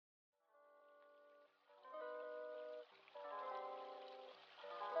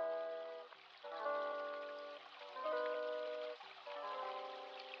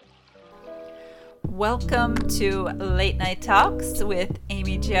Welcome to Late Night Talks with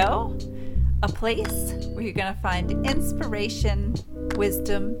Amy Jo, a place where you're going to find inspiration,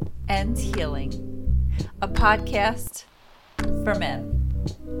 wisdom, and healing. A podcast for men.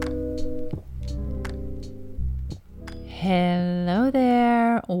 Hello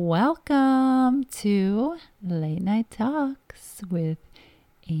there. Welcome to Late Night Talks with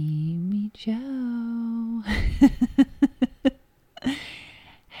Amy Jo.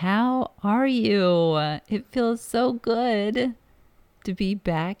 How are you? It feels so good to be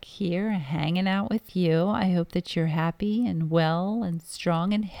back here hanging out with you. I hope that you're happy and well and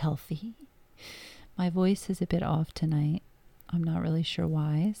strong and healthy. My voice is a bit off tonight. I'm not really sure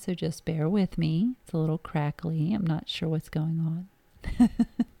why, so just bear with me. It's a little crackly. I'm not sure what's going on.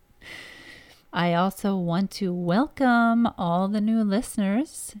 I also want to welcome all the new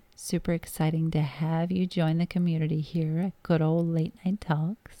listeners. Super exciting to have you join the community here at good old Late Night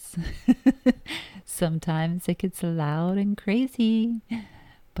Talks. Sometimes it gets loud and crazy,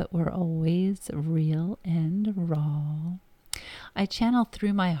 but we're always real and raw. I channel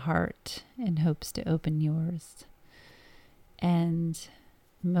through my heart in hopes to open yours. And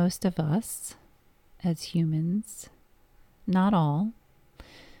most of us, as humans, not all,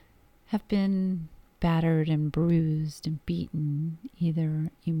 have been battered and bruised and beaten, either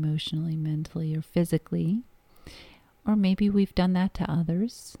emotionally, mentally, or physically. Or maybe we've done that to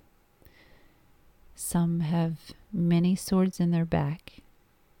others. Some have many swords in their back.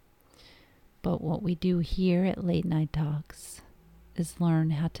 But what we do here at Late Night Talks is learn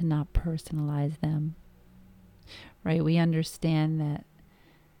how to not personalize them. Right? We understand that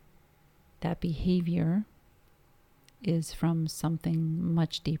that behavior is from something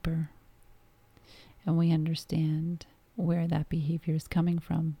much deeper. And we understand where that behavior is coming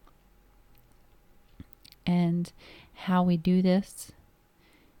from. And how we do this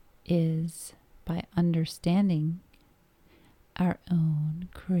is by understanding our own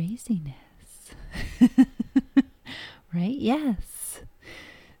craziness. Right? Yes.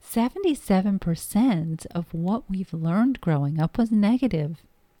 77% of what we've learned growing up was negative.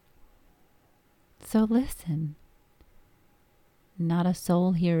 So listen, not a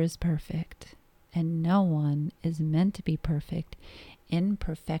soul here is perfect, and no one is meant to be perfect.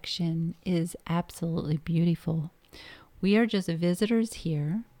 Imperfection is absolutely beautiful. We are just visitors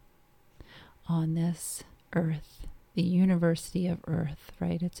here on this earth, the University of Earth,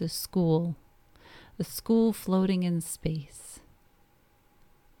 right? It's a school floating in space.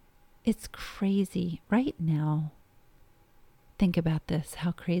 It's crazy right now. Think about this,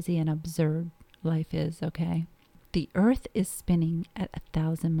 how crazy and absurd life is, okay? The earth is spinning at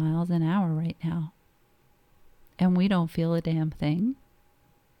 1,000 miles an hour right now. And we don't feel a damn thing.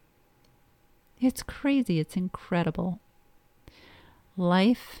 It's crazy. It's incredible.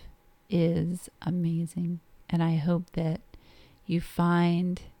 Life is amazing. And I hope that you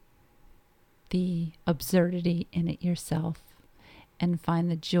find the absurdity in it yourself and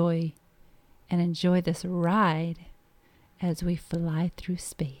find the joy and enjoy this ride as we fly through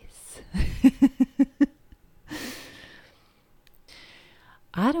space.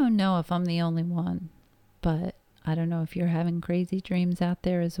 I don't know if I'm the only one, but I don't know if you're having crazy dreams out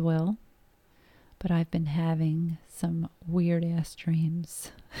there as well. But I've been having some weird ass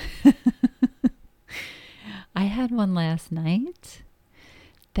dreams. I had one last night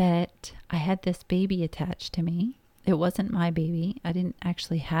that I had this baby attached to me. It wasn't my baby. I didn't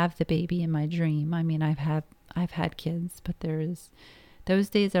actually have the baby in my dream. I mean, I've had kids, but those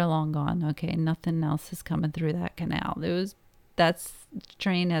days are long gone. Okay, nothing else is coming through that canal. That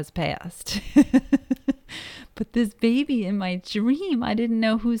train has passed. But this baby in my dream, I didn't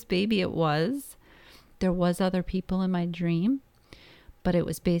know whose baby it was. There was other people in my dream, but it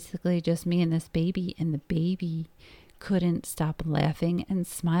was basically just me and this baby, and the baby couldn't stop laughing and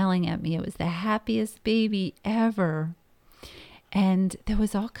smiling at me. It was the happiest baby ever. And there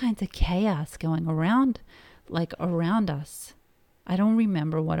was all kinds of chaos going around us. I don't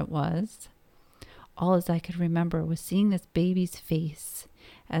remember what it was. All as I could remember was seeing this baby's face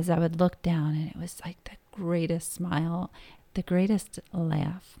as I would look down, and it was like the greatest smile, the greatest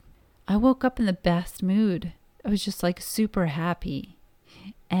laugh. I woke up in the best mood. I was just like super happy.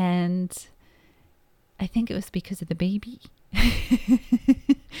 And I think it was because of the baby.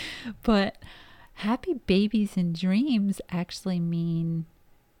 But happy babies and dreams actually mean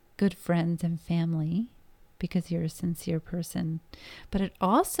good friends and family because you're a sincere person. But it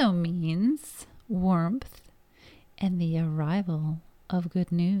also means warmth and the arrival of good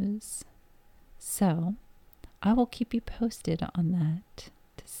news. So I will keep you posted on that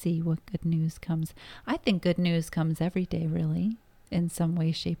to see what good news comes. I think good news comes every day, really, in some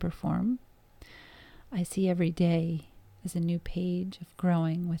way, shape, or form. I see every day as a new page of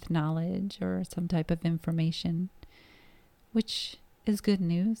growing with knowledge or some type of information, which is good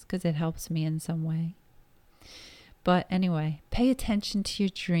news because it helps me in some way. But anyway, pay attention to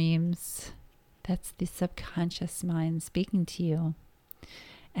your dreams. That's the subconscious mind speaking to you.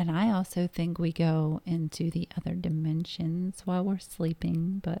 And I also think we go into the other dimensions while we're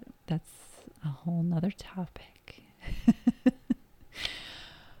sleeping, but that's a whole nother topic.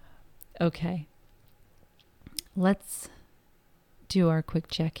 Okay. Let's do our quick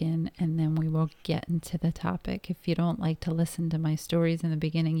check-in and then we will get into the topic. If you don't like to listen to my stories in the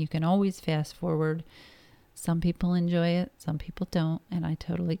beginning, you can always fast forward. Some people enjoy it, some people don't, and I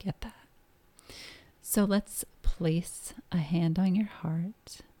totally get that. So let's place a hand on your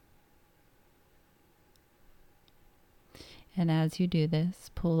heart. And as you do this,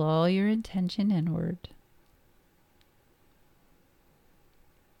 pull all your intention inward.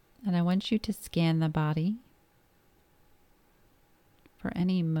 And I want you to scan the body for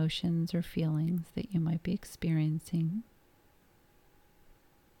any emotions or feelings that you might be experiencing.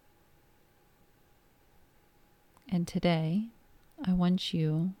 And today, I want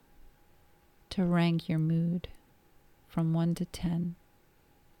you to rank your mood from 1 to 10.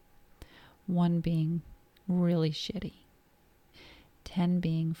 1 being really shitty. 10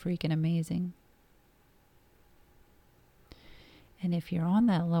 being freaking amazing. And if you're on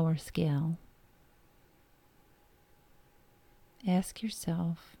that lower scale, ask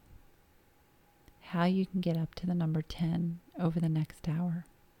yourself how you can get up to the number 10 over the next hour.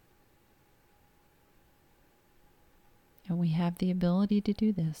 And we have the ability to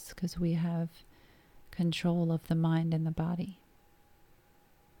do this because we have control of the mind and the body.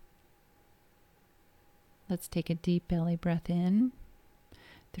 Let's take a deep belly breath in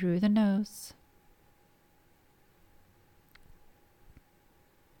through the nose.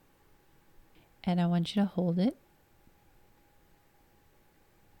 And I want you to hold it.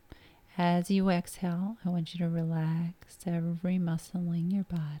 As you exhale, I want you to relax every muscle in your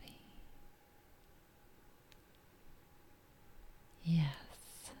body.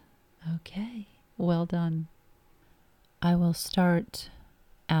 Yes. Okay. Well done. I will start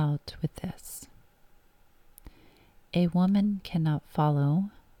out with this. A woman cannot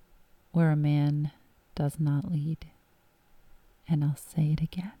follow where a man does not lead. And I'll say it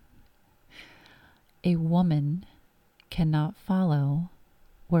again. A woman cannot follow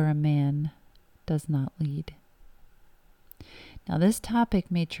where a man does not lead. Now, this topic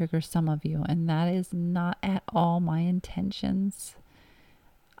may trigger some of you, and that is not at all my intentions.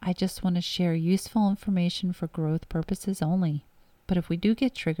 I just want to share useful information for growth purposes only. But if we do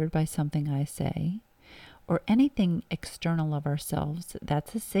get triggered by something I say, or anything external of ourselves,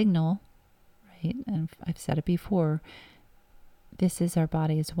 that's a signal, right? And I've said it before. This is our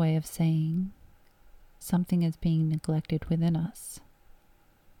body's way of saying something is being neglected within us.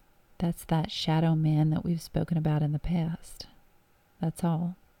 That's that shadow man that we've spoken about in the past. That's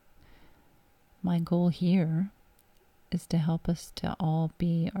all. My goal here is to help us to all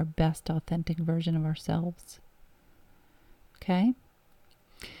be our best authentic version of ourselves. Okay?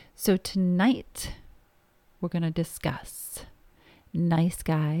 So tonight, we're going to discuss nice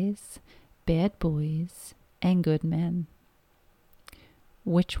guys, bad boys, and good men.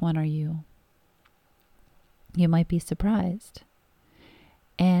 Which one are you? You might be surprised.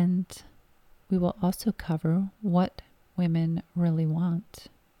 And we will also cover what women really want.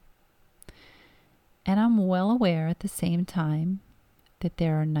 And I'm well aware at the same time that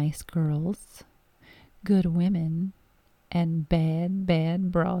there are nice girls, good women, and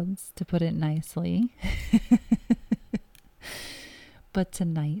bad broads, to put it nicely. But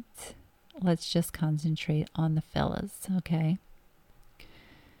tonight, let's just concentrate on the fellas, okay?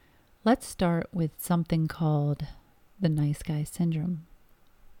 Let's start with something called the nice guy syndrome.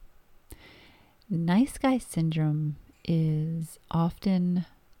 Nice guy syndrome is often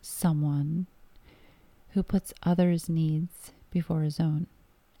someone who puts others' needs before his own.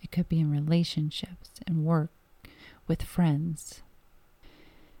 It could be in relationships and work, with friends.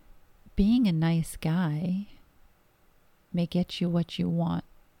 Being a nice guy may get you what you want,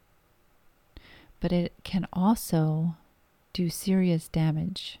 but it can also do serious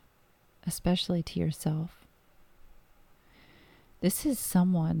damage, especially to yourself. This is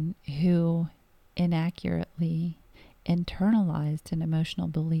someone who inaccurately internalized an emotional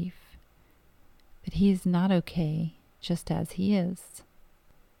belief that he is not okay just as he is.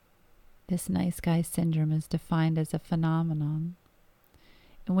 This nice guy syndrome is defined as a phenomenon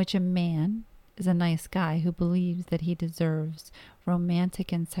in which a man is a nice guy who believes that he deserves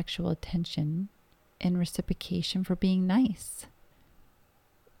romantic and sexual attention in reciprocation for being nice.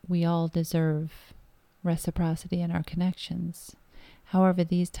 We all deserve reciprocity in our connections. However,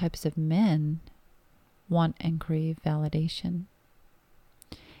 these types of men want and crave validation.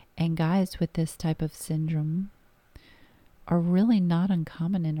 And guys with this type of syndrome are really not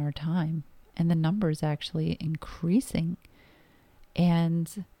uncommon in our time. And the number is actually increasing.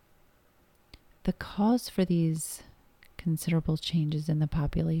 And the cause for these considerable changes in the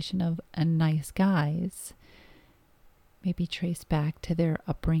population of nice guys may be traced back to their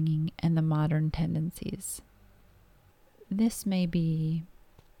upbringing and the modern tendencies. This may be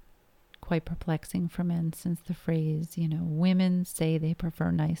quite perplexing for men, since the phrase, women say they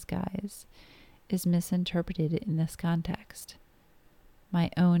prefer nice guys, is misinterpreted in this context. My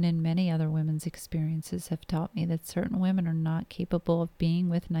own and many other women's experiences have taught me that certain women are not capable of being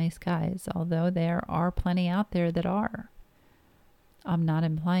with nice guys, although there are plenty out there that are. I'm not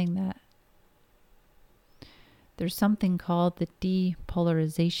implying that. There's something called the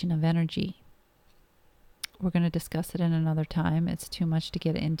depolarization of energy. We're going to discuss it in another time. It's too much to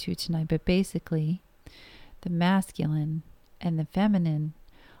get into tonight, but basically, the masculine and the feminine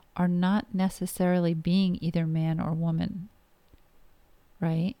are not necessarily being either man or woman,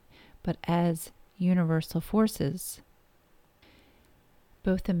 right? But as universal forces.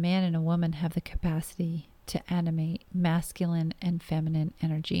 Both a man and a woman have the capacity to animate masculine and feminine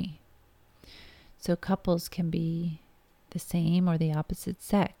energy. So couples can be the same or the opposite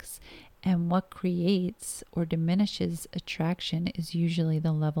sex. And what creates or diminishes attraction is usually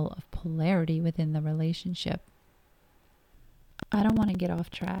the level of polarity within the relationship. I don't want to get off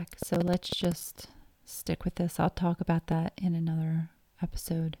track, so let's just stick with this. I'll talk about that in another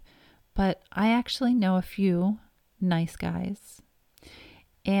episode. But I actually know a few nice guys,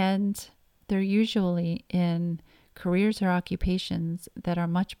 and they're usually in careers or occupations that are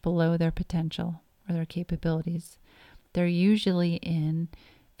much below their potential or their capabilities. They're usually in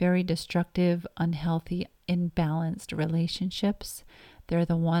very destructive, unhealthy, imbalanced relationships. They're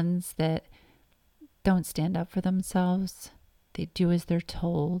the ones that don't stand up for themselves. They do as they're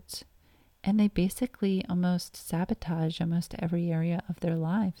told. And they basically almost sabotage almost every area of their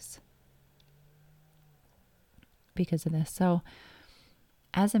lives because of this. So,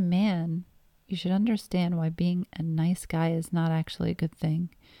 as a man, you should understand why being a nice guy is not actually a good thing.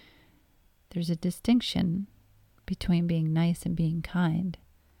 There's a distinction between being nice and being kind.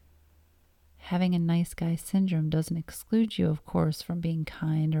 Having a nice guy syndrome doesn't exclude you, of course, from being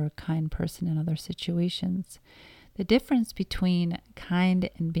kind or a kind person in other situations. The difference between kind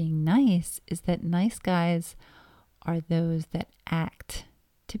and being nice is that nice guys are those that act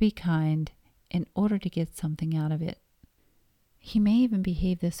to be kind in order to get something out of it. He may even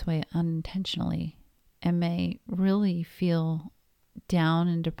behave this way unintentionally and may really feel down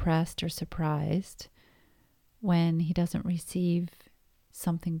and depressed or surprised when he doesn't receive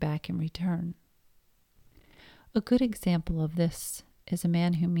something back in return. A good example of this is a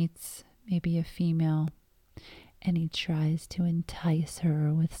man who meets maybe a female and he tries to entice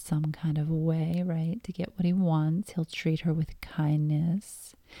her with some kind of a way, right, to get what he wants. He'll treat her with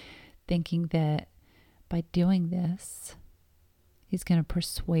kindness, thinking that by doing this, he's going to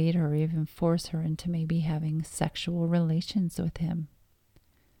persuade her or even force her into maybe having sexual relations with him,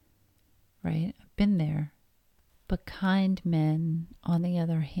 right? I've been there. But kind men, on the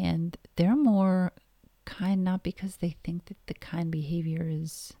other hand, they're more kind not because they think that the kind behavior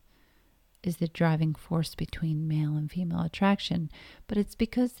is the driving force between male and female attraction, but it's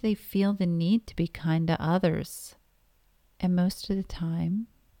because they feel the need to be kind to others. And most of the time,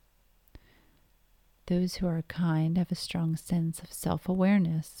 those who are kind have a strong sense of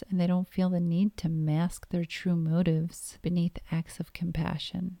self-awareness, and they don't feel the need to mask their true motives beneath acts of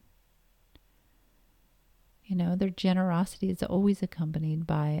compassion. Their generosity is always accompanied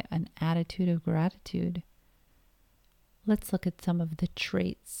by an attitude of gratitude. Let's look at some of the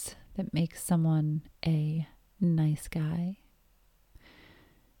traits that make someone a nice guy.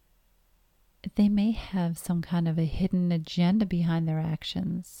 They may have some kind of a hidden agenda behind their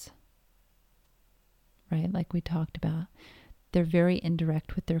actions, right? Like we talked about. They're very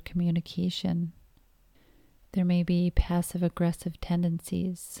indirect with their communication. There may be passive-aggressive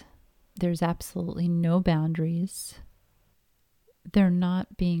tendencies. There's absolutely no boundaries. They're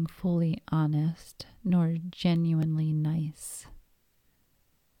not being fully honest nor genuinely nice.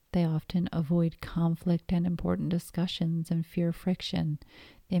 They often avoid conflict and important discussions and fear friction.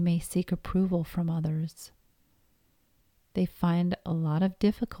 They may seek approval from others. They find a lot of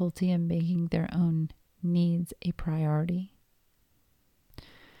difficulty in making their own needs a priority.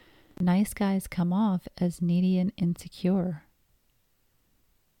 Nice guys come off as needy and insecure.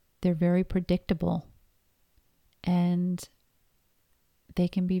 They're very predictable, and they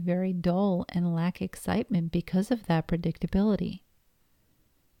can be very dull and lack excitement because of that predictability.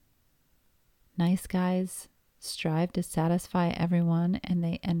 Nice guys strive to satisfy everyone, and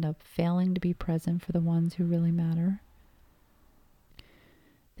they end up failing to be present for the ones who really matter.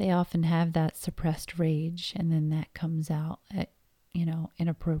 They often have that suppressed rage, and then that comes out at,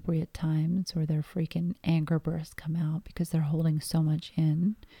 inappropriate times, or their freaking anger bursts come out because they're holding so much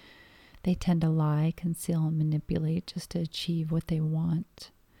in. They tend to lie, conceal, and manipulate just to achieve what they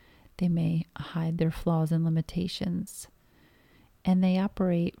want. They may hide their flaws and limitations, and they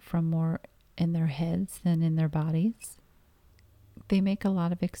operate from more in their heads than in their bodies. They make a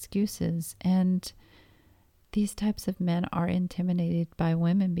lot of excuses, and these types of men are intimidated by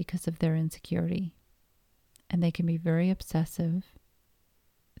women because of their insecurity, and they can be very obsessive.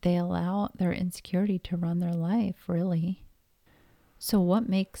 They allow their insecurity to run their life, really. So what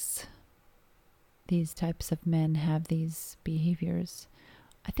makes these types of men have these behaviors?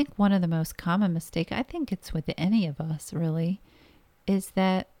 I think one of the most common mistakes, I think it's with any of us really, is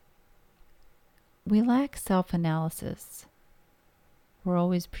that we lack self-analysis. We're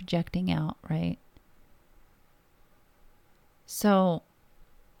always projecting out, right? So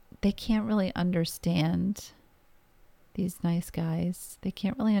they can't really understand, these nice guys, they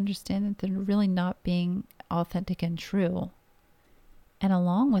can't really understand that they're really not being authentic and true. And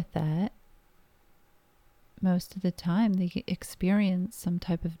along with that, most of the time they experience some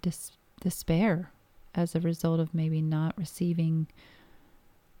type of despair as a result of maybe not receiving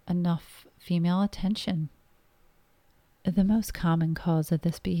enough female attention. The most common cause of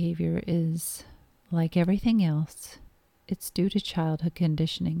this behavior is, like everything else, it's due to childhood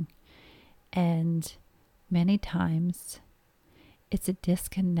conditioning. And many times it's a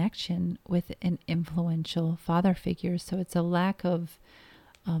disconnection with an influential father figure. So it's a lack of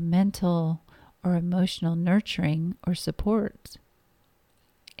mental or emotional nurturing or support.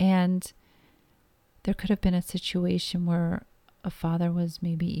 And there could have been a situation where a father was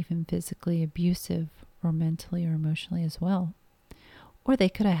maybe even physically abusive or mentally or emotionally as well. Or they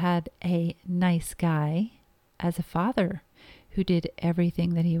could have had a nice guy as a father who did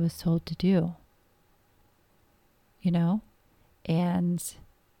everything that he was told to do. And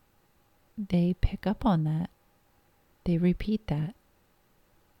they pick up on that. They repeat that.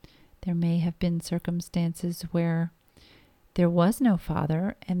 There may have been circumstances where there was no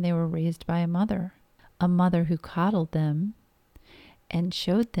father and they were raised by a mother who coddled them and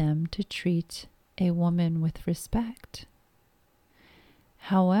showed them to treat a woman with respect.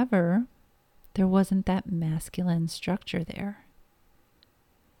 However, there wasn't that masculine structure there.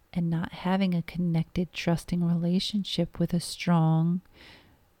 And not having a connected, trusting relationship with a strong,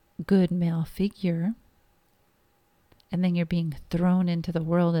 good male figure, and then you're being thrown into the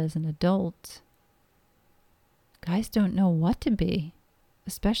world as an adult, guys don't know what to be,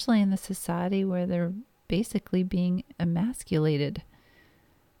 especially in the society where they're basically being emasculated.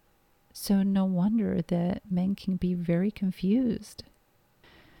 So no wonder that men can be very confused.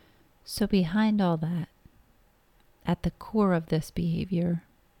 So behind all that, at the core of this behavior,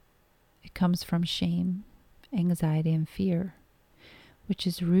 it comes from shame, anxiety, and fear, which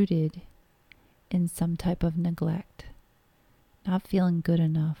is rooted in some type of neglect, not feeling good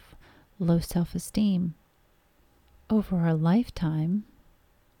enough, low self-esteem. Over our lifetime,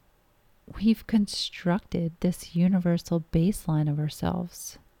 we've constructed this universal baseline of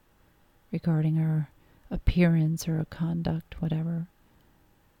ourselves regarding our appearance or our conduct, whatever.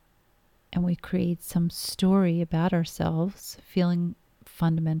 And we create some story about ourselves, feeling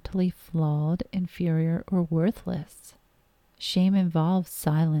fundamentally flawed, inferior, or worthless. Shame involves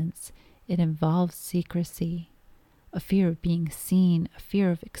silence. It involves secrecy, a fear of being seen, a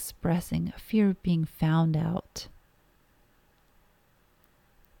fear of expressing, a fear of being found out.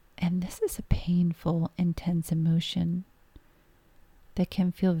 And this is a painful, intense emotion that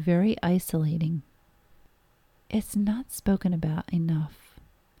can feel very isolating. It's not spoken about enough,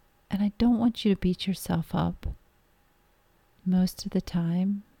 and I don't want you to beat yourself up. Most of the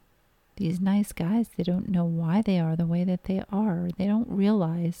time, these nice guys, they don't know why they are the way that they are. They don't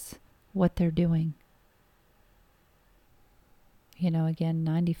realize what they're doing. Again,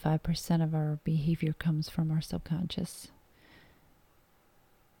 95% of our behavior comes from our subconscious.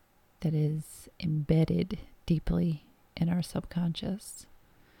 That is embedded deeply in our subconscious.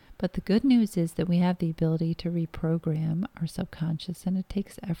 But the good news is that we have the ability to reprogram our subconscious, and it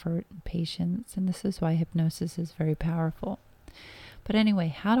takes effort and patience, and this is why hypnosis is very powerful. But anyway,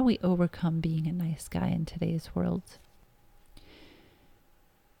 how do we overcome being a nice guy in today's world?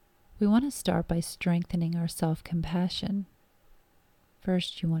 We want to start by strengthening our self-compassion.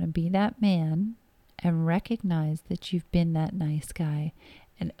 First, you want to be that man and recognize that you've been that nice guy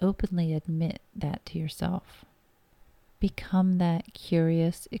and openly admit that to yourself. Become that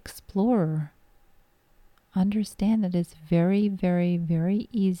curious explorer. Understand that it's very, very, very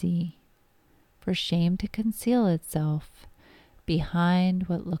easy for shame to conceal itself behind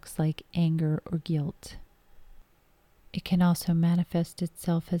what looks like anger or guilt. It can also manifest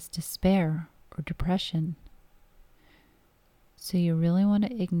itself as despair or depression. So you really want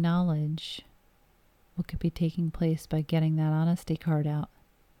to acknowledge what could be taking place by getting that honesty card out.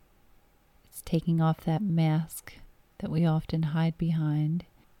 It's taking off that mask that we often hide behind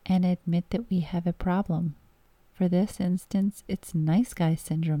and admit that we have a problem. For this instance, it's nice guy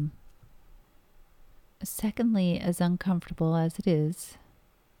syndrome. Secondly, as uncomfortable as it is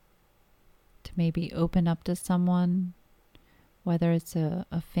to maybe open up to someone, whether it's a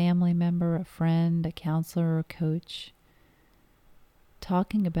family member, a friend, a counselor, or a coach,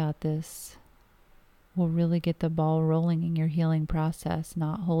 talking about this will really get the ball rolling in your healing process,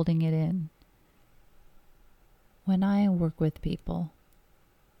 not holding it in. When I work with people,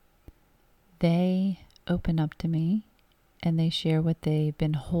 they open up to me and they share what they've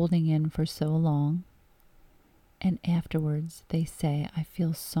been holding in for so long. And afterwards, they say, I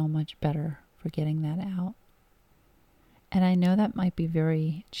feel so much better for getting that out. And I know that might be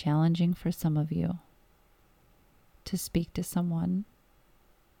very challenging for some of you to speak to someone.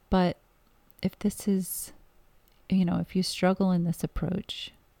 But if this is, if you struggle in this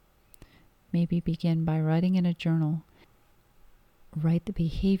approach, maybe begin by writing in a journal. Write the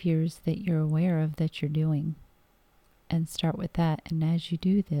behaviors that you're aware of that you're doing and start with that. And as you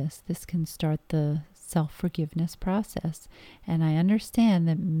do this, this can start the self-forgiveness process. And I understand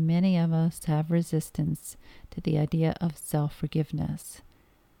that many of us have resistance to the idea of self-forgiveness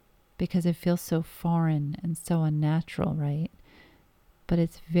because it feels so foreign and so unnatural, right? But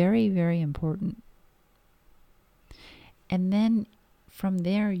it's very, very important. And then from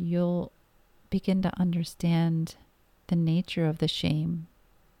there, you'll begin to understand the nature of the shame,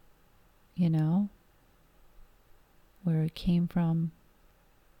 where it came from.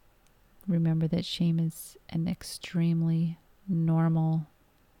 Remember that shame is an extremely normal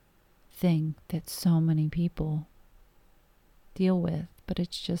thing that so many people deal with, but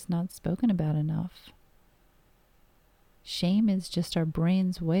it's just not spoken about enough. Shame is just our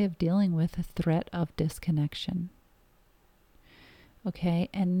brain's way of dealing with the threat of disconnection. Okay,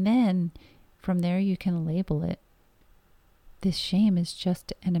 and then from there you can label it. This shame is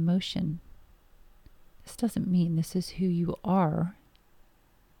just an emotion. This doesn't mean this is who you are.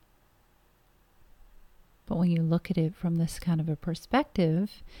 But when you look at it from this kind of a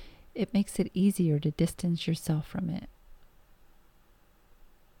perspective, it makes it easier to distance yourself from it.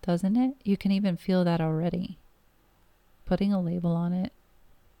 Doesn't it? You can even feel that already. Putting a label on it,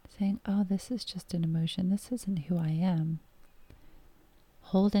 saying, oh, this is just an emotion. This isn't who I am.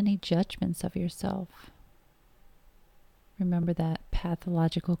 Hold any judgments of yourself. Remember that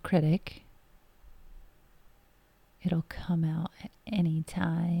pathological critic. It'll come out at any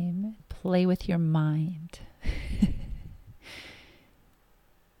time. Play with your mind.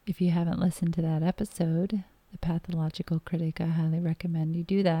 If you haven't listened to that episode, The Pathological Critic, I highly recommend you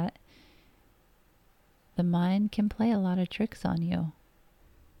do that. The mind can play a lot of tricks on you.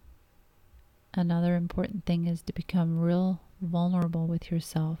 Another important thing is to become real vulnerable with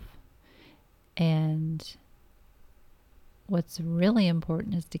yourself. And what's really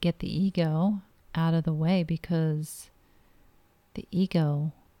important is to get the ego out of the way, because the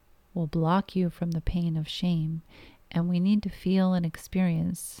ego will block you from the pain of shame. And we need to feel and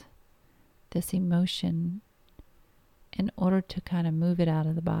experience this emotion in order to kind of move it out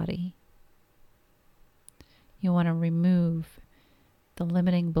of the body. You want to remove the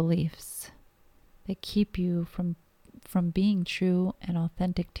limiting beliefs that keep you from being true and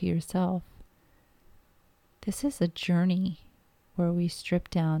authentic to yourself. This is a journey where we strip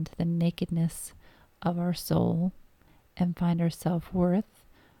down to the nakedness of our soul and find our self-worth,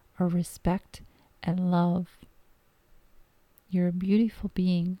 our respect, and love. You're a beautiful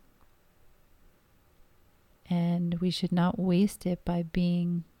being, and we should not waste it by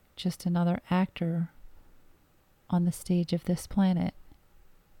being just another actor on the stage of this planet.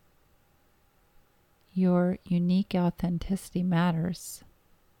 Your unique authenticity matters.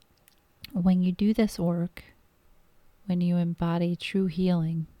 When you do this work, when you embody true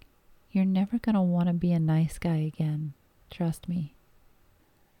healing, you're never going to want to be a nice guy again. Trust me.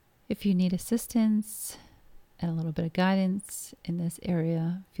 If you need assistance and a little bit of guidance in this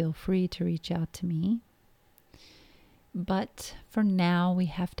area, feel free to reach out to me. But for now, we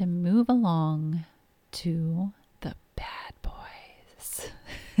have to move along to the bad boys.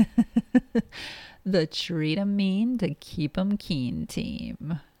 The treat 'em mean to keep 'em keen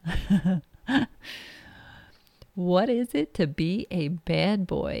team. What is it to be a bad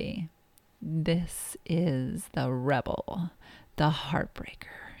boy? This is the rebel, the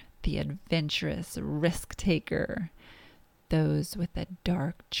heartbreaker, the adventurous risk taker, those with the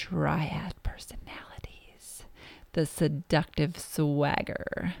dark triad personalities, the seductive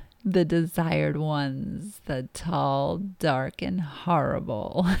swagger, the desired ones, the tall, dark, and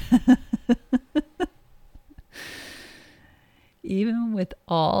horrible. Even with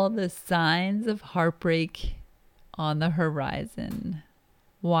all the signs of heartbreak on the horizon,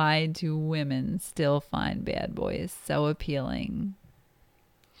 why do women still find bad boys so appealing?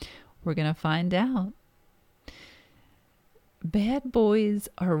 We're going to find out. Bad boys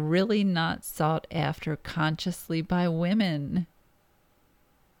are really not sought after consciously by women,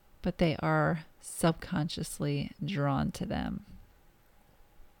 but they are subconsciously drawn to them.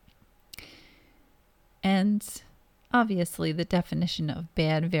 And obviously, the definition of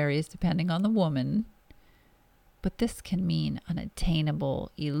bad varies depending on the woman, but this can mean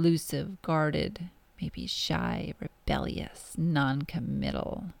unattainable, elusive, guarded, maybe shy, rebellious,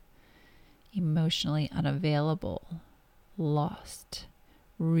 non-committal, emotionally unavailable, lost,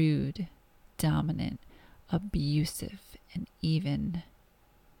 rude, dominant, abusive, and even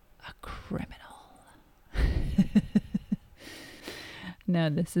a criminal. No,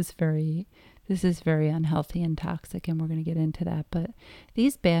 this is very unhealthy and toxic, and we're going to get into that. But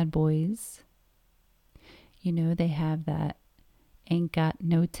these bad boys, you know, they have that ain't got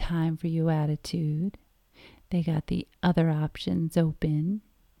no time for you attitude. They got the other options open.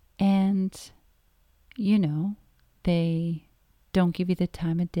 And, you know, they don't give you the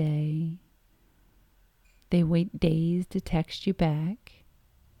time of day. They wait days to text you back.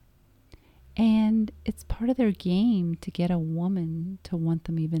 And it's part of their game to get a woman to want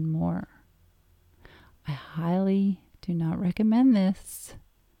them even more. I highly do not recommend this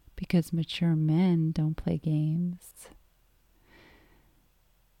because mature men don't play games.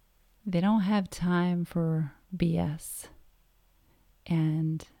 They don't have time for BS.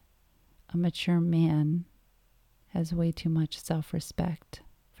 And a mature man has way too much self-respect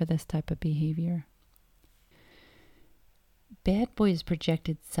for this type of behavior. Bad boys'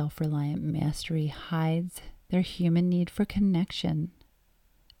 projected self-reliant mastery hides their human need for connection.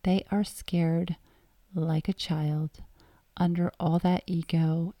 They are scared like a child. Under all that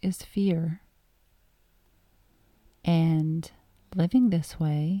ego is fear. And living this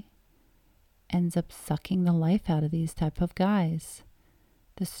way ends up sucking the life out of these type of guys.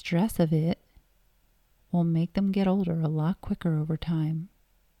 The stress of it will make them get older a lot quicker over time.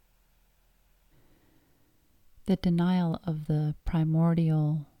 The denial of the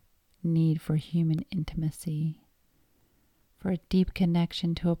primordial need for human intimacy, for a deep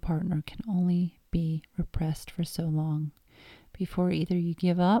connection to a partner, can only be repressed for so long before either you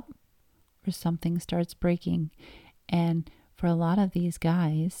give up or something starts breaking. And for a lot of these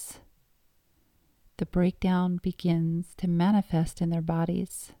guys, the breakdown begins to manifest in their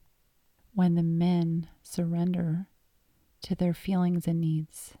bodies when the men surrender to their feelings and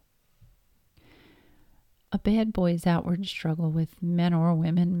needs. A bad boy's outward struggle with men or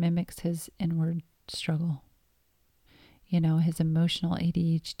women mimics his inward struggle. You know, his emotional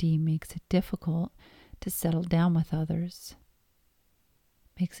ADHD makes it difficult to settle down with others,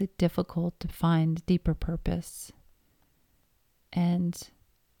 makes it difficult to find deeper purpose. And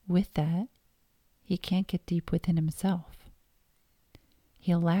with that, he can't get deep within himself.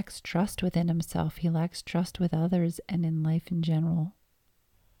 He lacks trust within himself. He lacks trust with others and in life in general.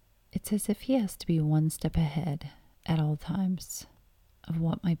 It's as if he has to be one step ahead at all times of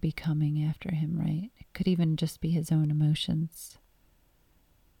what might be coming after him, right? It could even just be his own emotions.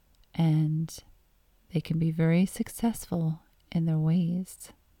 And they can be very successful in their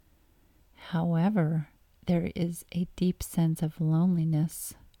ways. However, there is a deep sense of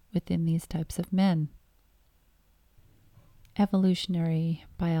loneliness within these types of men. Evolutionary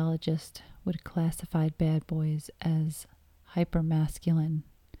biologists would classify bad boys as hypermasculine.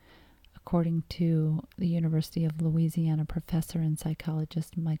 According to the University of Louisiana professor and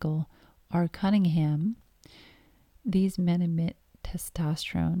psychologist Michael R. Cunningham, these men emit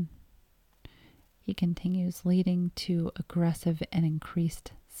testosterone. He continues, leading to aggressive and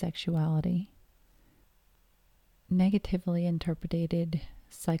increased sexuality. Negatively interpreted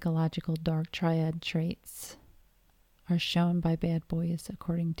psychological dark triad traits are shown by bad boys,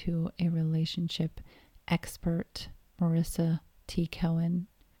 according to a relationship expert, Marissa T. Cohen.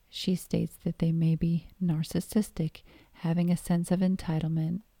 She states that they may be narcissistic, having a sense of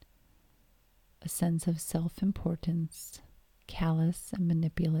entitlement, a sense of self-importance, callous and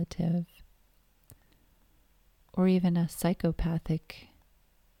manipulative, or even a psychopathic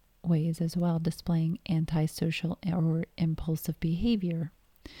ways as well, displaying antisocial or impulsive behavior.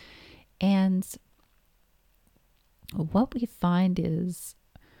 And what we find is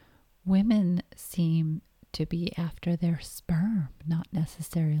women seem to be after their sperm, not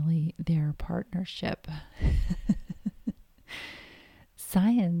necessarily their partnership.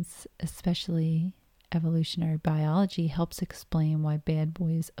 Science, especially evolutionary biology, helps explain why bad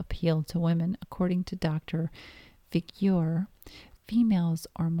boys appeal to women. According to Dr. Vigure, females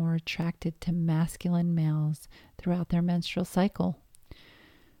are more attracted to masculine males throughout their menstrual cycle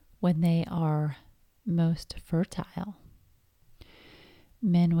when they are most fertile.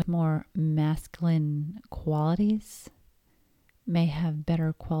 Men with more masculine qualities may have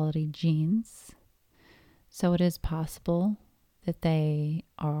better quality genes, so it is possible that they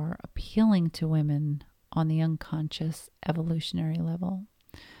are appealing to women on the unconscious evolutionary level.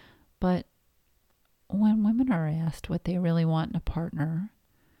 But when women are asked what they really want in a partner,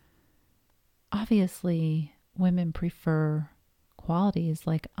 obviously women prefer qualities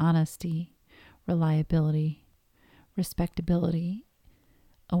like honesty, reliability, respectability,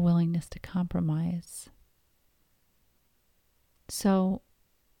 a willingness to compromise. So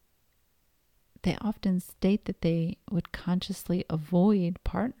they often state that they would consciously avoid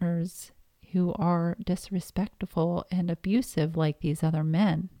partners who are disrespectful and abusive like these other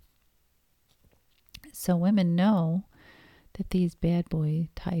men. So women know that these bad boy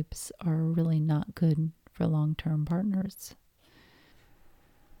types are really not good for long-term partners.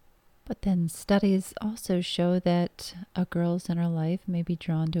 But then studies also show that a girl's inner life may be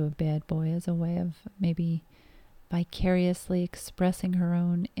drawn to a bad boy as a way of maybe vicariously expressing her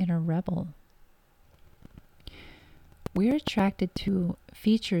own inner rebel. We're attracted to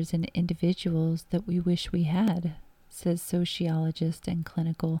features in individuals that we wish we had, says sociologist and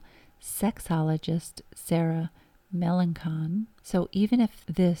clinical sexologist Sarah Melancon. So even if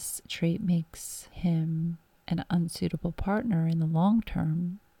this trait makes him an unsuitable partner in the long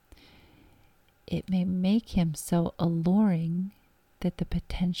term, it may make him so alluring that the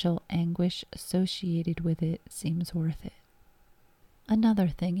potential anguish associated with it seems worth it. Another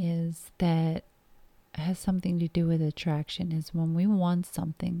thing is that has something to do with attraction is when we want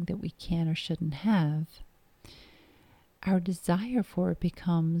something that we can or shouldn't have, our desire for it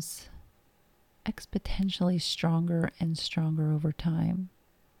becomes exponentially stronger and stronger over time.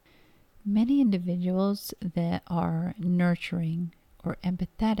 Many individuals that are nurturing or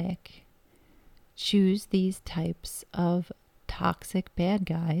empathetic choose these types of toxic bad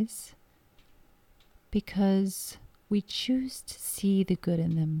guys because we choose to see the good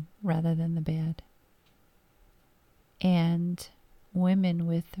in them rather than the bad. And women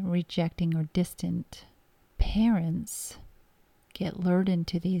with rejecting or distant parents get lured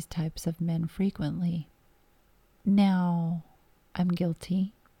into these types of men frequently. Now, I'm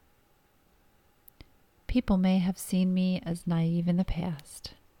guilty. People may have seen me as naive in the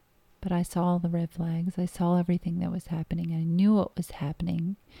past, but I saw all the red flags. I saw everything that was happening. I knew what was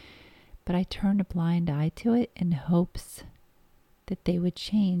happening, but I turned a blind eye to it in hopes that they would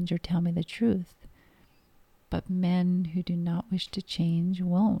change or tell me the truth. But men who do not wish to change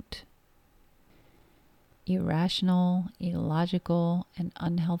won't. Irrational, illogical, and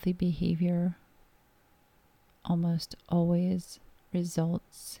unhealthy behavior almost always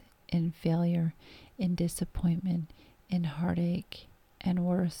results in failure, in disappointment, in heartache, and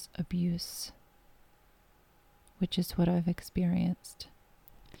worse, abuse, which is what I've experienced.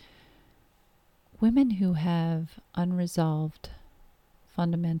 Women who have unresolved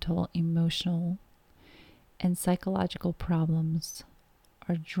fundamental emotional and psychological problems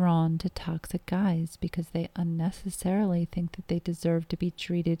are drawn to toxic guys because they unnecessarily think that they deserve to be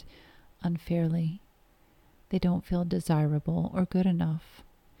treated unfairly. They don't feel desirable or good enough,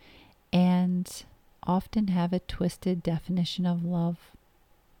 and often have a twisted definition of love.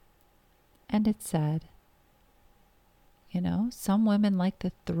 And it's sad. You know, some women like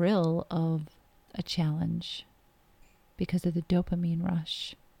the thrill of a challenge because of the dopamine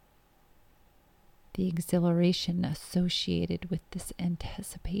rush, the exhilaration associated with this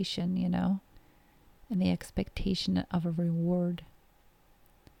anticipation, you know, and the expectation of a reward.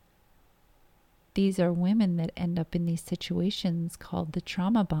 These are women that end up in these situations called the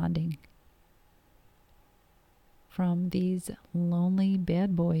trauma bonding from these lonely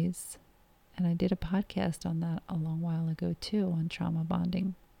bad boys. And I did a podcast on that a long while ago too, on trauma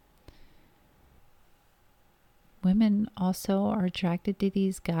bonding. Women also are attracted to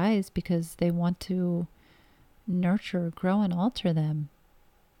these guys because they want to nurture, grow, and alter them.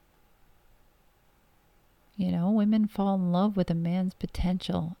 You know, women women fall in love with a man's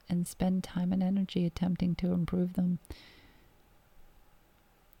potential and spend time and energy attempting to improve them.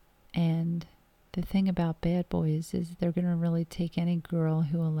 And the thing about bad boys is they're going to really take any girl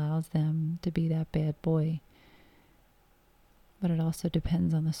who allows them to be that bad boy. But it also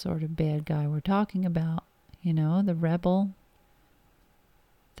depends on the sort of bad guy we're talking about. You know, the rebel,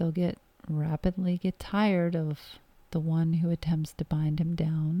 they'll rapidly get tired of the one who attempts to bind him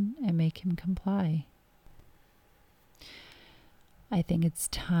down and make him comply. I think it's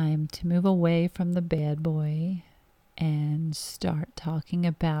time to move away from the bad boy and start talking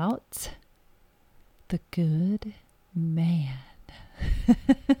about the good man.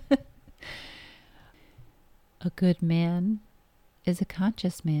 A good man is a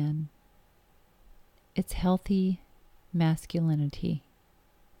conscious man. It's healthy masculinity.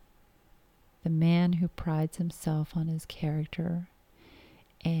 The man who prides himself on his character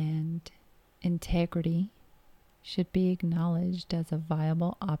and integrity should be acknowledged as a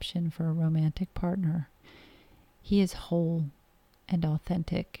viable option for a romantic partner. He is whole and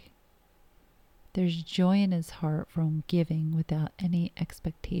authentic. There's joy in his heart from giving without any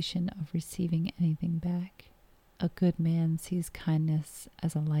expectation of receiving anything back. A good man sees kindness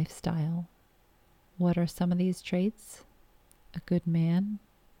as a lifestyle. What are some of these traits? A good man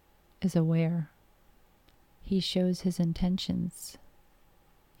is aware. He shows his intentions.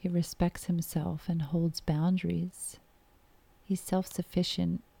 He respects himself and holds boundaries. He's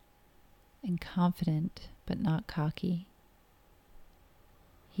self-sufficient and confident, but not cocky.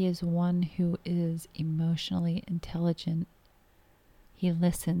 He is one who is emotionally intelligent. He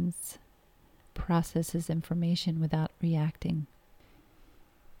listens, processes information without reacting.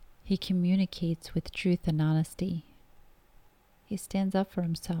 He communicates with truth and honesty. He stands up for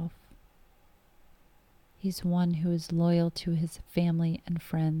himself. He's one who is loyal to his family and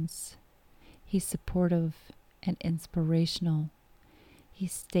friends. He's supportive and inspirational.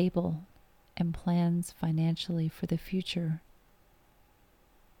 He's stable and plans financially for the future.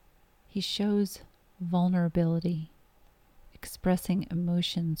 He shows vulnerability, expressing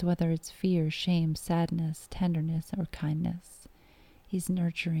emotions, whether it's fear, shame, sadness, tenderness, or kindness. He's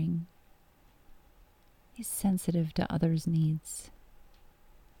nurturing. He's sensitive to others' needs.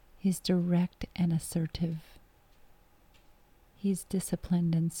 He's direct and assertive. He's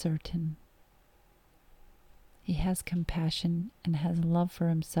disciplined and certain. He has compassion and has love for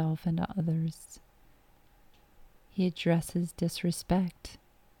himself and others. He addresses disrespect.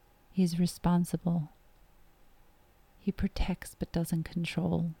 He's responsible. He protects but doesn't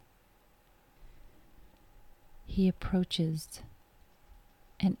control. He approaches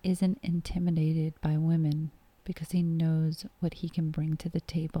and isn't intimidated by women because he knows what he can bring to the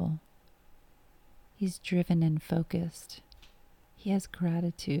table. He's driven and focused. He has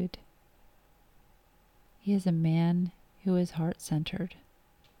gratitude. He is a man who is heart-centered.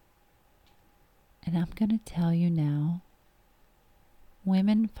 And I'm going to tell you now,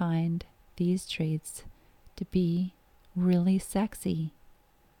 women find these traits to be really sexy.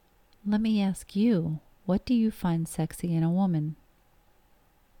 Let me ask you, what do you find sexy in a woman?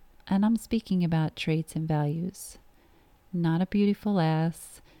 And I'm speaking about traits and values, not a beautiful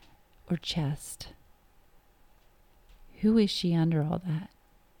ass or chest. Who is she under all that?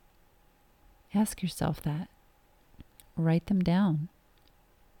 Ask yourself that. Write them down.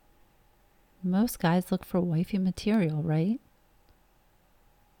 Most guys look for wifey material, right?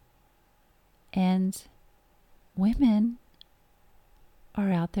 And women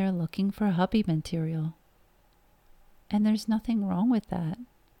are out there looking for hubby material. And there's nothing wrong with that.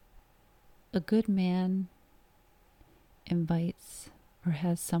 A good man invites or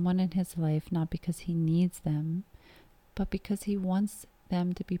has someone in his life not because he needs them, but because he wants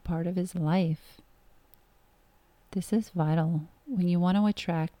them to be part of his life. This is vital when you want to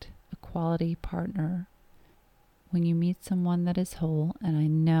attract a quality partner. When you meet someone that is whole, and I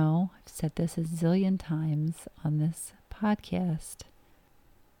know I've said this a zillion times on this podcast,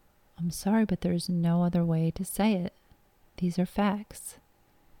 I'm sorry, but there's no other way to say it. These are facts.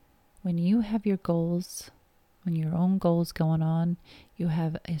 When you have your goals, when your own goals going on, you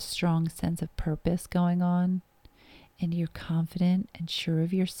have a strong sense of purpose going on, and you're confident and sure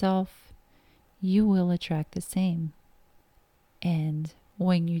of yourself, you will attract the same. And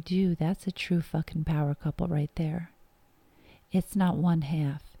when you do, that's a true fucking power couple right there. It's not one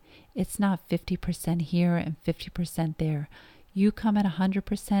half. It's not 50% here and 50% there. You come at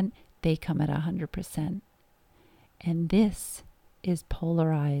 100%, they come at 100%. And this is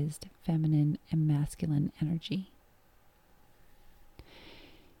polarized feminine and masculine energy.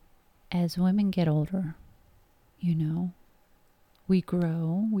 As women get older, we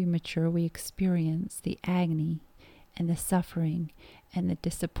grow, we mature, we experience the agony and the suffering and the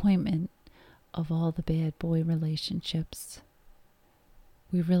disappointment of all the bad boy relationships,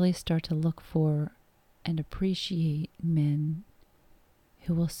 we really start to look for and appreciate men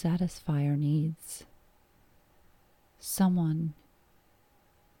who will satisfy our needs. Someone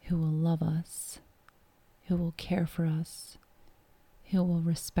who will love us, who will care for us, who will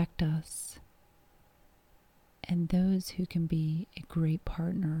respect us, and those who can be a great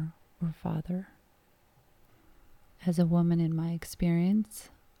partner or father. As a woman in my experience,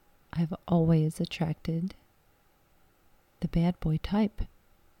 I've always attracted the bad boy type,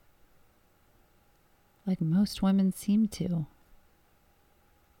 like most women seem to.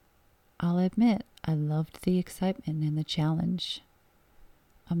 I'll admit, I loved the excitement and the challenge.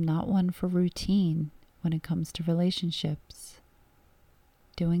 I'm not one for routine when it comes to relationships.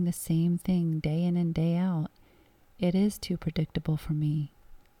 Doing the same thing day in and day out, it is too predictable for me.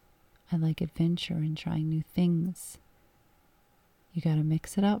 I like adventure and trying new things. You gotta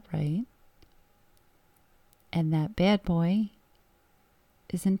mix it up, right? And that bad boy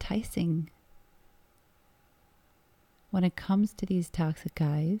is enticing. When it comes to these toxic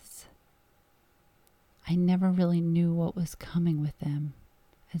guys, I never really knew what was coming with them,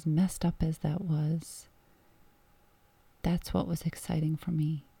 as messed up as that was. That's what was exciting for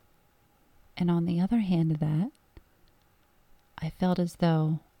me. And on the other hand of that, I felt as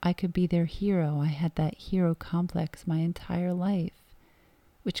though I could be their hero. I had that hero complex my entire life,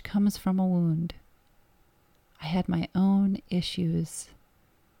 which comes from a wound. I had my own issues.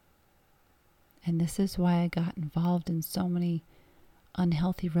 And this is why I got involved in so many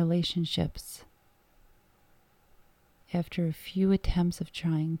unhealthy relationships. After a few attempts of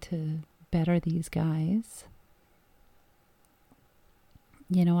trying to better these guys,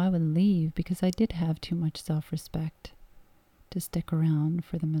 I would leave because I did have too much self-respect to stick around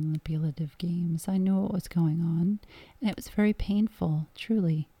for the manipulative games. I knew what was going on, and it was very painful,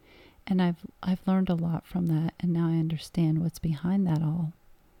 truly. And I've learned a lot from that, and now I understand what's behind that all.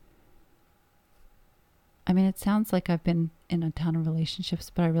 I mean, it sounds like I've been in a ton of relationships,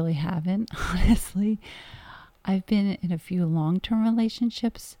 but I really haven't, honestly. I've been in a few long-term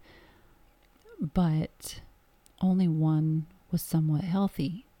relationships, but only one was somewhat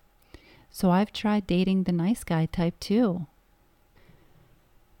healthy. So I've tried dating the nice guy type too.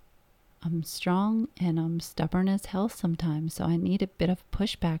 I'm strong and I'm stubborn as hell sometimes, so I need a bit of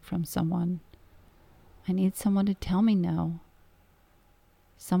pushback from someone. I need someone to tell me no.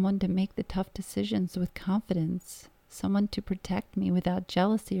 Someone to make the tough decisions with confidence. Someone to protect me without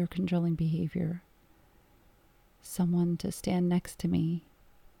jealousy or controlling behavior. Someone to stand next to me.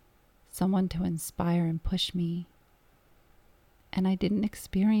 Someone to inspire and push me. And I didn't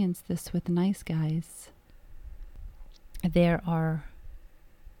experience this with nice guys. There are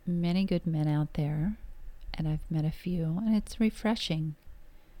many good men out there, and I've met a few, and it's refreshing.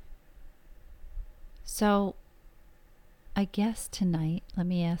 So, I guess tonight, let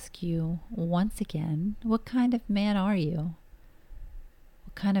me ask you once again, what kind of man are you?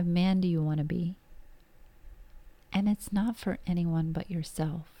 What kind of man do you want to be? And it's not for anyone but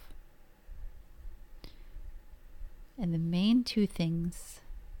yourself. And the main two things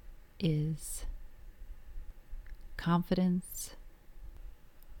is confidence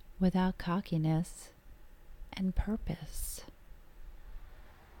without cockiness and purpose.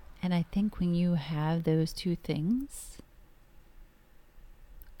 And I think when you have those two things,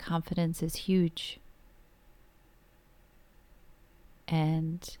 confidence is huge.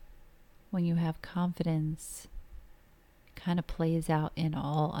 And when you have confidence, it kind of plays out in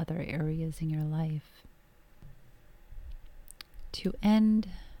all other areas in your life. To end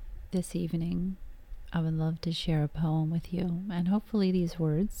this evening, I would love to share a poem with you, and hopefully these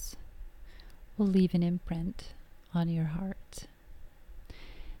words will leave an imprint on your heart.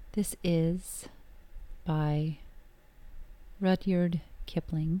 This is by Rudyard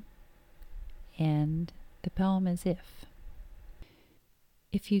Kipling, and the poem is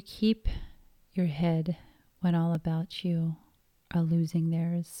If you keep your head when all about you are losing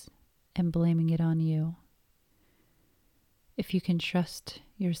theirs and blaming it on you, if you can trust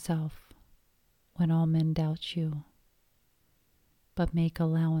yourself when all men doubt you, but make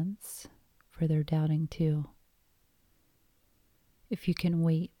allowance for their doubting too, if you can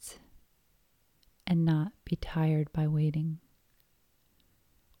wait and not be tired by waiting,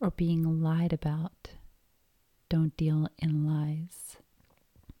 or being lied about, don't deal in lies,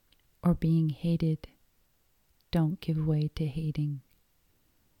 or being hated, don't give way to hating,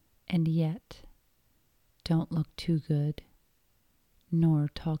 and yet don't look too good, nor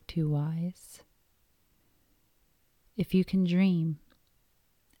talk too wise. If you can dream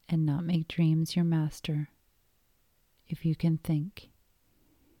and not make dreams your master, if you can think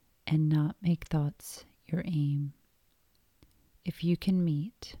and not make thoughts your aim. If you can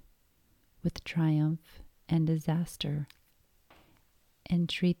meet with triumph and disaster and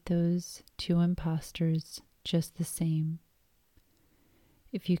treat those two impostors just the same.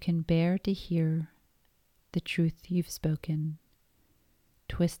 If you can bear to hear the truth you've spoken,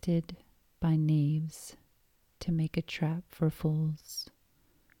 twisted by knaves to make a trap for fools,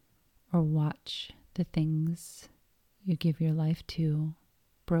 or watch the things you give your life to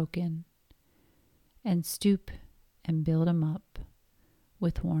broken, and stoop and build 'em up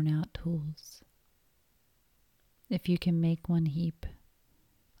with worn out tools. If you can make one heap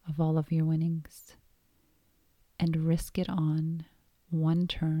of all of your winnings and risk it on one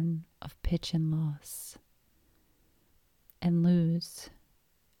turn of pitch and loss, and lose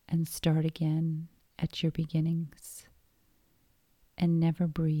and start again at your beginnings, and never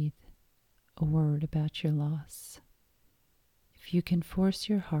breathe a word about your loss. If you can force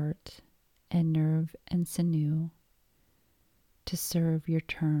your heart and nerve and sinew to serve your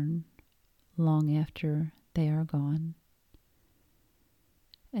turn long after they are gone,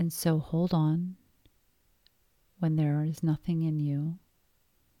 and so hold on when there is nothing in you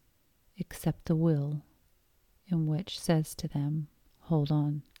except the will in which says to them, hold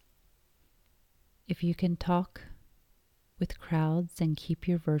on. If you can talk with crowds and keep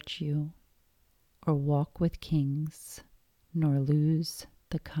your virtue, or walk with kings, nor lose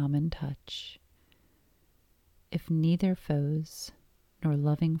the common touch, if neither foes nor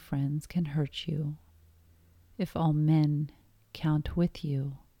loving friends can hurt you, if all men count with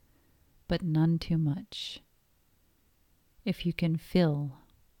you, but none too much, if you can fill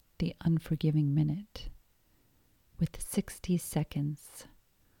the unforgiving minute with 60 seconds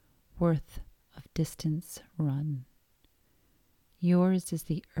worth of distance run, yours is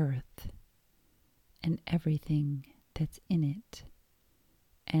the earth and everything that's in it,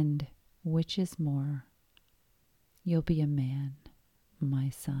 and which is more, you'll be a man, my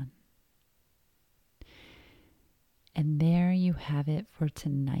son. And there you have it for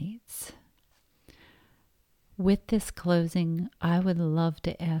tonight. With this closing, I would love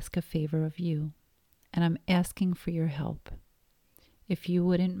to ask a favor of you, and I'm asking for your help. If you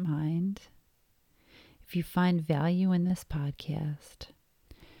wouldn't mind, if you find value in this podcast,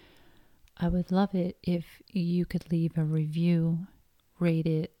 I would love it if you could leave a review, rate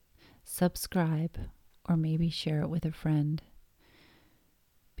it, subscribe, or maybe share it with a friend.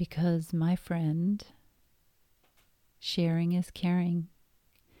 Because my friend, sharing is caring,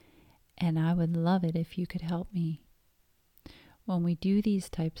 and I would love it if you could help me. When we do these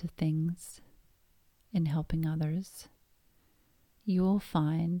types of things in helping others, you will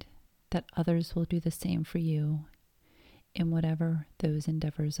find that others will do the same for you in whatever those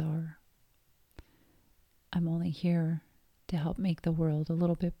endeavors are. I'm only here to help make the world a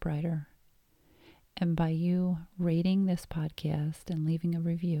little bit brighter. And by you rating this podcast and leaving a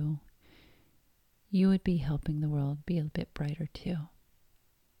review, you would be helping the world be a bit brighter too.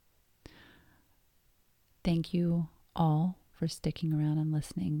 Thank you all for sticking around and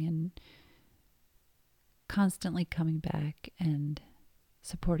listening and constantly coming back and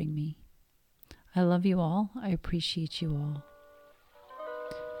supporting me. I love you all. I appreciate you all.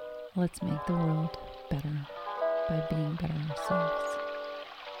 Let's make the world better by being better ourselves.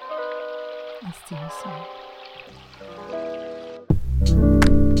 I'll see you soon.